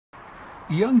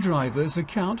Young drivers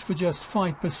account for just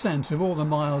 5% of all the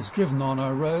miles driven on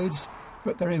our roads,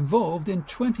 but they're involved in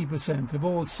 20% of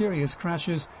all serious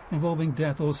crashes involving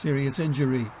death or serious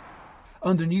injury.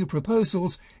 Under new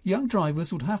proposals, young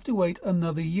drivers would have to wait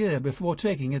another year before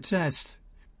taking a test.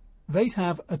 They'd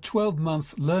have a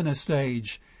 12-month learner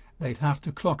stage. They'd have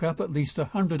to clock up at least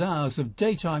 100 hours of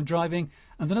daytime driving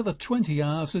and another 20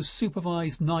 hours of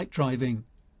supervised night driving.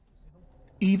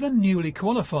 Even newly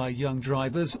qualified young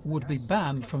drivers would be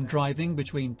banned from driving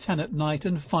between 10 at night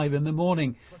and 5 in the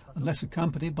morning, unless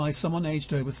accompanied by someone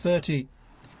aged over 30.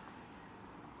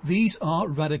 These are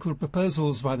radical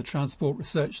proposals by the Transport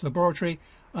Research Laboratory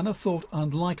and are thought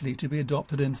unlikely to be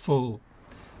adopted in full.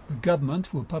 The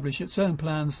government will publish its own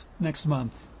plans next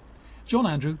month. John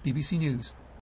Andrew, BBC News.